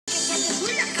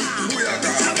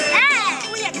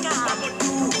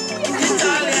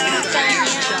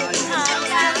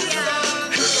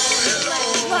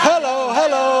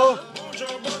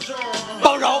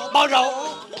Hola,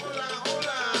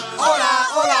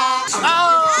 hola.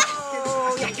 Oh,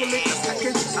 yucky,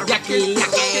 yucky.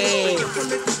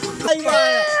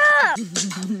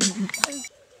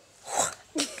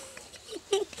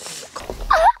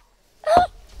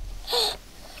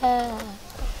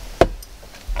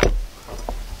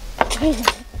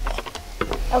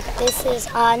 Okay, this is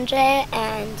Andre,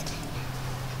 and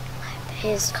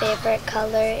his favorite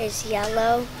color is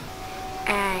yellow,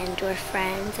 and we're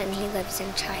friends, and he lives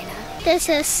in China. This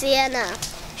is Sienna.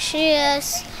 She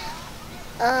is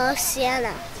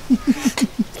Sienna.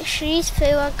 She's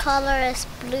favorite color is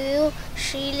blue.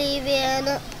 She lives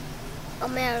in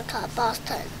America,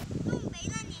 Boston.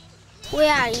 We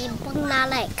are in Bungna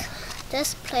Lake.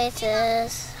 This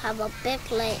place have a big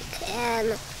lake,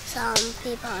 and some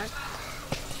people are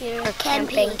here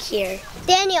Camping here.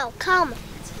 Daniel, come.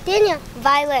 Daniel,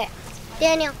 Violet,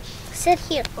 Daniel, sit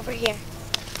here. over here.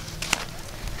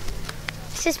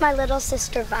 This is my little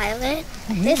sister Violet,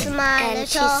 This is my and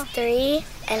little. she's 3,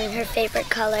 and her favorite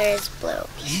color is blue.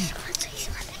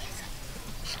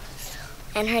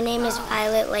 And her name is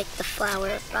Violet, like the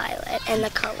flower violet, and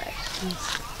the color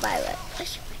violet.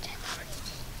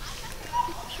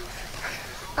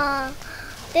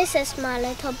 This is my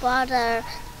little brother,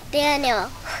 Daniel.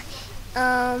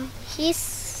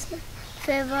 His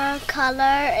favorite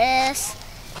color is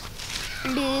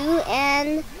blue,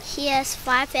 and he is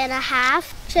 5.5.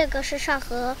 这个是上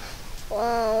河，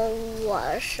我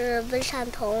是温善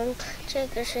彤，这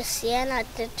个是 Sienna，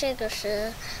 这个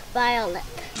是 Violet。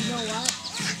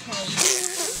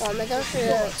我们都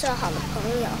是最好的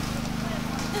朋友。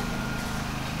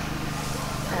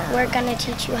We're gonna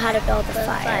teach you how to build a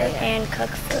fire and cook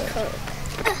food.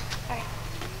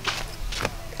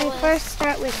 We first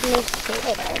start with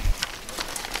newspaper.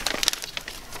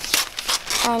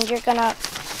 And you're gonna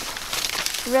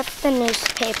rip the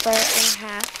newspaper in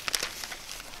half.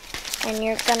 And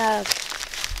you're gonna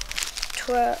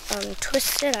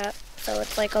twist it up so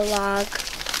it's like a log,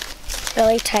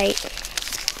 really tight.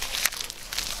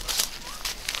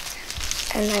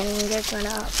 And then you're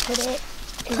gonna put it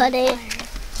in the fire.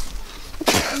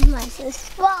 My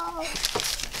sister. Wow.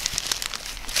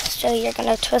 So you're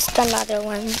gonna twist another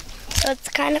one. So it's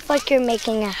kind of like you're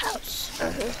making a house.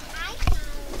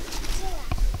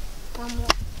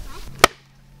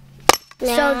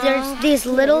 So there's these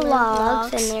little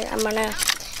logs, and I'm gonna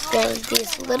build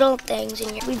these little things,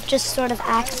 and we've just sort of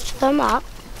axed them up.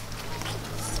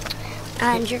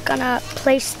 And you're gonna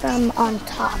place them on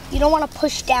top. You don't want to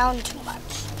push down too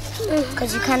much,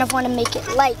 because you kind of want to make it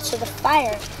light so the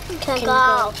fire can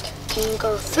go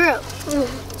through.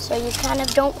 So you kind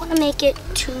of don't want to make it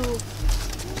too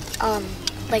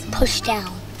like push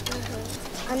down.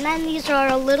 And then these are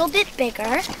a little bit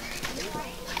bigger,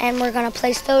 and we're gonna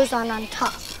place those on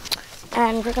top.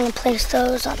 And we're gonna place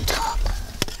those on top.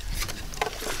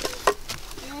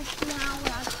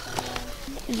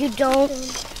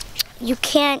 You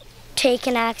can't take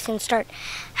an axe and start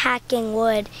hacking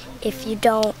wood if you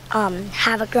don't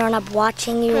have a grown-up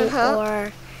watching you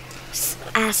or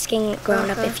asking a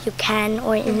grown-up if you can,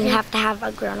 or you have to have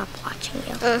a grown-up watching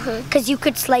you, because you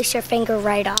could slice your finger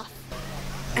right off.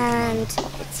 And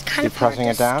it's kind of hard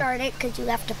to start it because you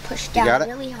have to push down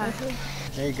really hard.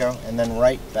 There you go, and then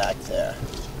right back there.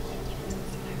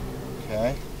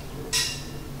 Okay.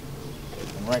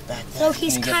 And right back there. So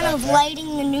he's kind of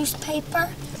lighting the newspaper.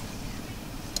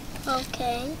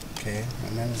 Okay. Okay,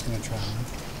 and then he's gonna try.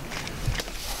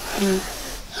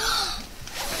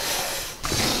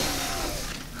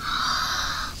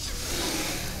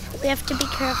 We have to be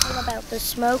careful about the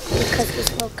smoke, because the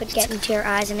smoke could get into your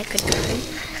eyes and it could burn.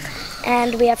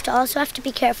 And we also have to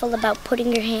be careful about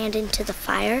putting your hand into the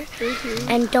fire,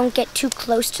 and don't get too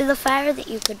close to the fire that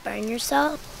you could burn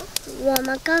yourself. 我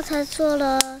们刚才做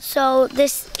了 So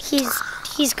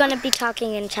he's going to be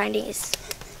talking in Chinese.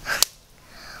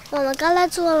 我们刚才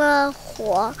做了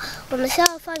火，我们先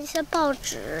要放一些报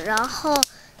纸，然后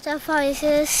再放一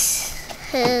些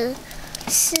很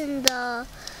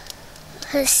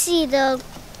细的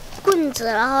棍子，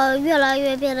然后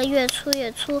变得越粗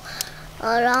越粗。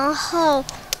然后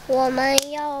我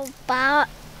们要把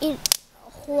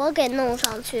火给弄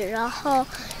上去，然后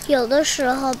有的时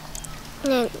候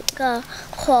那个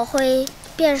火会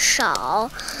变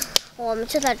少，我们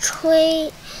就在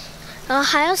吹。然后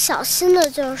还要小心的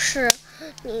就是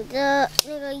你的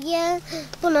那个烟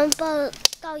不能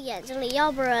到眼睛里，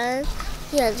要不然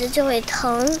眼睛就会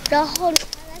疼。然后你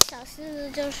还得小心的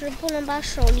就是不能把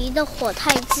手离的火太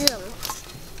近。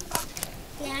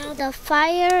Now the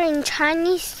fire in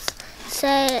Chinese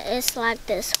say it's like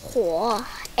this, 火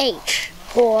H.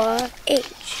 火 H.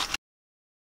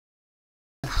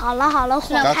 好了好了，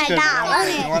火 That's 太 good. 大了。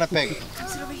 You want it big?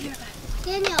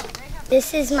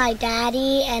 This is my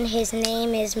daddy, and his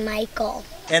name is Michael.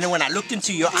 And when I looked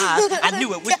into your eyes, I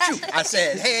knew it was true. I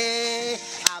said, hey,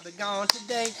 I'll be gone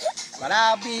today, but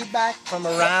I'll be back from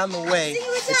around the way.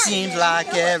 It seems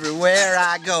like everywhere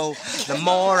I go, the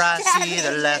more I see,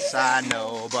 the less I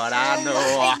know. But I know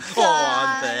one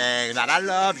thing, that I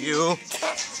love you.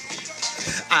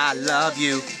 I love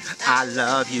you. I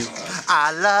love you.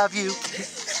 I love you.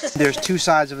 There's two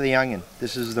sides of the onion.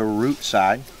 This is the root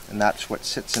side, and that's what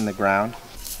sits in the ground.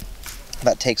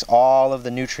 That takes all of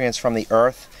the nutrients from the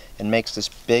earth and makes this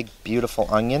big, beautiful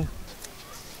onion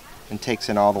and takes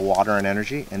in all the water and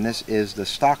energy. And this is the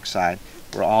stalk side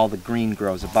where all the green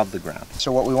grows above the ground.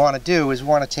 So what we want to do is we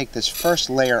want to take this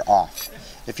first layer off.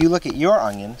 If you look at your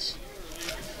onions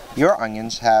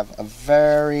have a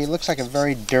very, looks like a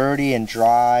very dirty and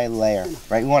dry layer,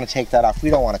 right? We want to take that off. We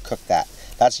don't want to cook that.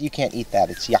 You can't eat that,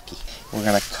 it's yucky. We're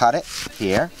going to cut it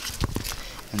here,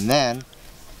 and then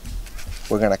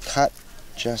we're going to cut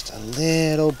just a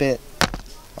little bit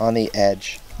on the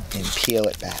edge and peel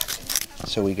it back.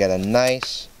 So we get a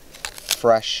nice,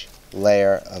 fresh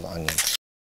layer of onion.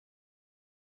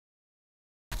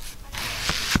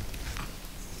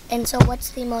 And so what's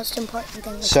the most important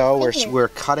thing? So we're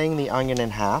cutting the onion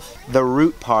in half. The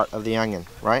root part of the onion,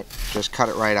 right? Just cut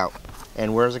it right out.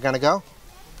 And where's it going to go?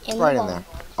 Right in there.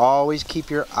 Always keep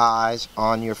your eyes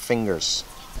on your fingers.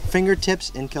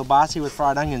 Fingertips in kielbasa with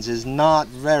fried onions is not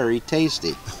very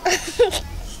tasty.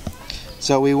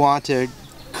 So we want to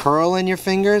curl in your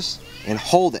fingers and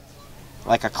hold it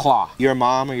like a claw. Your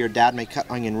mom or your dad may cut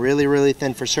onion really, really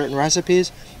thin for certain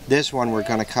recipes. This one we're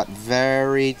going to cut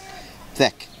very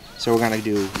thick. So we're going to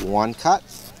do 1 cut,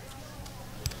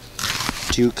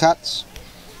 2 cuts,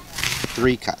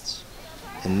 3 cuts.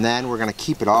 And then we're going to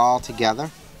keep it all together.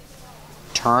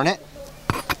 Turn it,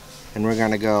 and we're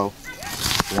going to go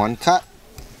 1 cut,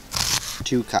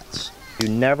 2 cuts. You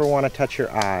never want to touch your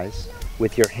eyes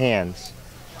with your hands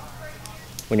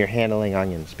when you're handling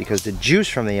onions, because the juice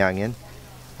from the onion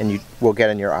and you will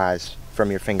get in your eyes from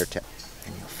your fingertip.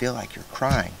 And you'll feel like you're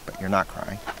crying, but you're not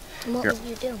crying. What would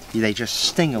you do? They just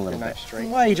sting a little bit.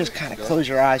 Well, you just kind of close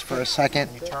your eyes for a second,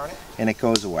 and it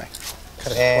goes away.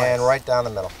 And right down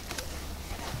the middle.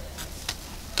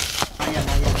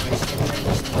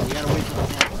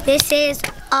 This is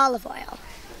olive oil.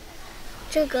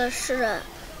 这个是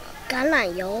橄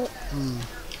榄油。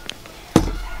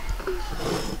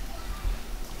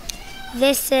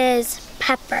 This is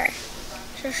pepper.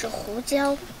 这是胡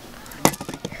椒。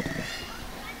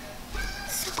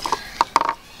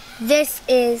 This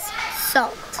is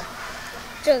salt.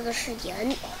 这个是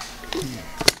盐。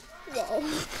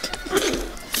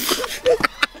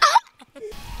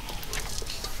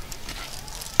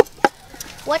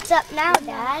What's up now,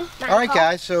 Dad? All right,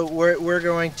 guys, so we're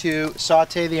going to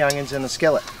saute the onions in the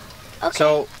skillet. Okay.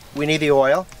 So we need the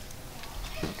oil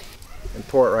and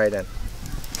pour it right in.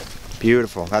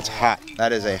 Beautiful. That's hot.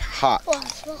 That is a hot.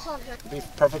 It'll be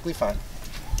perfectly fine.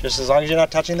 Just as long as you're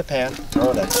not touching the pan, throw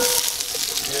it in.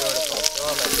 Beautiful.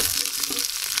 Throw them in.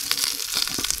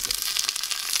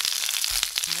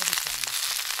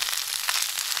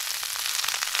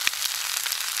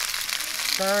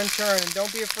 Turn, turn, and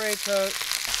don't be afraid to...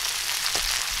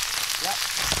 Yep.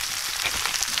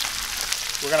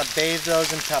 We're going to bathe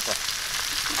those in pepper.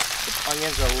 The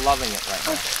onions are loving it right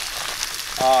now.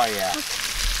 Oh, yeah.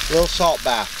 Little salt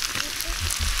bath.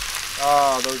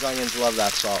 Oh, those onions love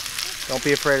that salt. Don't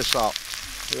be afraid of salt.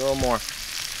 A little more.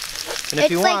 And if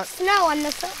It's you like want, snow on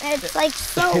the. It's like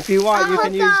soap. if you want, you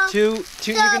can use two.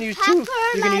 You can use two.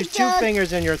 You can use two like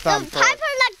fingers in your thumb. The pepper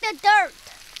like the dirt.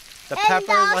 The And pepper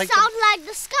the like. salt like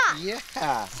the sky.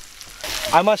 Yeah.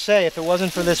 I must say, if it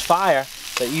wasn't for this fire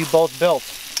that you both built,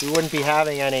 we wouldn't be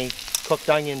having any cooked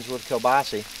onions with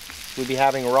kielbasa. We'd be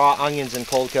having raw onions and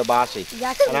cold kielbasa.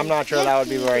 Yucky. And I'm not sure that would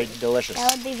be very delicious.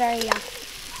 That would be very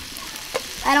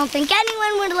yucky. I don't think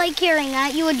anyone would like hearing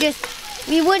that.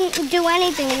 We wouldn't do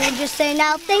anything. We would just say,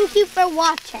 now thank you for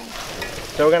watching.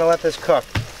 So we're gonna let this cook.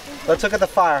 Let's look at the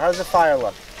fire. How does the fire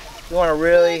look? We want a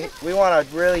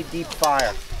really deep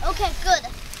fire. Okay, good.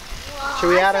 Should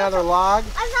we add another log?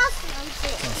 I saw something.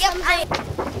 Yep.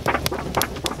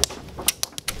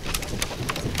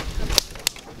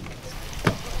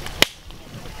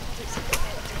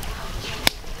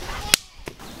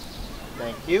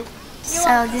 Thank you.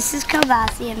 So this is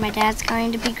kielbasa, and my dad's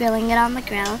going to be grilling it on the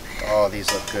grill, Oh,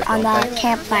 these look good. on don't the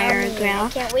campfire grill. I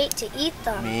can't wait to eat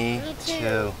them. they? Me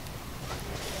too.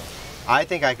 I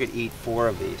think I could eat 4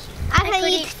 of these. I can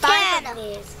eat 5 10. of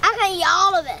these. I can eat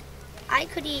all of it. I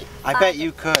could eat. I bet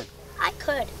you could. I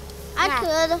could. I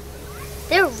could.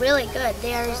 They're really good.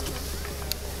 There's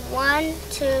 1,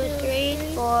 2, 3,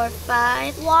 4,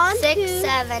 5, 6,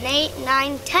 7, 8,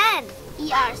 9, 10.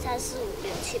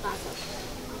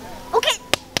 1、2、3、4、5、6、7、8、9。Okay.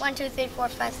 1, 2, 3, 4,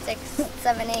 5, 6,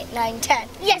 7, 8, 9, 10.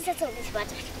 Yes, that's all.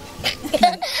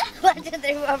 1、2、3、4、5、6。 1, 2,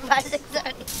 3, 4, 5, 6,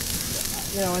 7.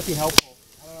 You know, it might be helpful.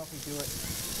 I don't know if we do it,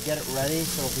 get it ready,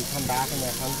 so if we come back and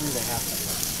they're hungry, they have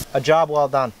to. A job well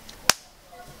done.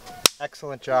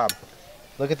 Excellent job.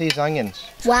 Look at these onions.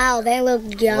 Wow, they look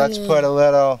yummy. Let's put a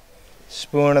little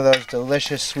spoon of those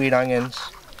delicious sweet onions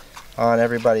on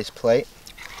everybody's plate.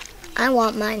 I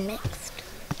want mine mixed.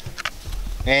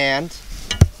 And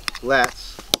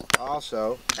let's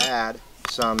also add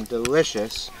some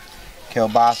delicious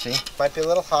kielbasa. Might be a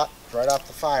little hot right off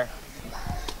the fire.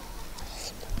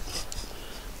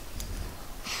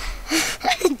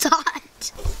 It's hot.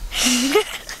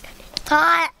 It's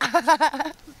hot.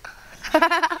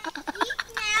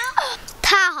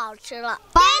 太好吃了。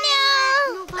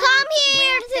Daniel, come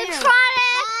here to try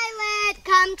it. Violet,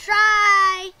 come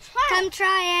try. Come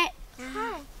try it.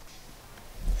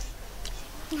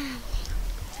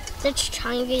 再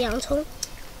尝一个洋葱。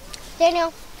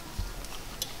Daniel,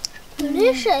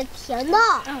 这是甜的。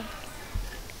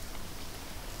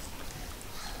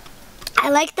I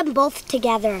like them both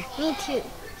together. Me too.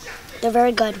 They're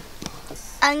very good.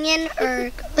 Onion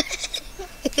or...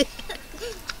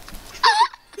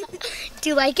 Do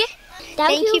you like it?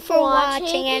 Thank you for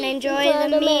watching and enjoy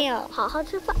the meal. 好好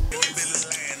吃饭。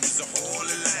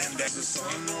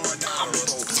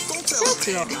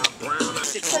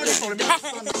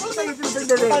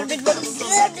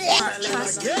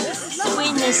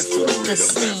Witness the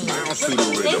scene.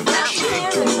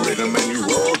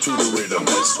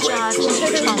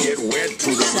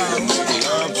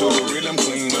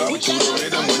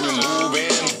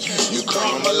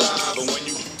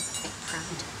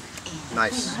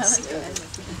 Nice.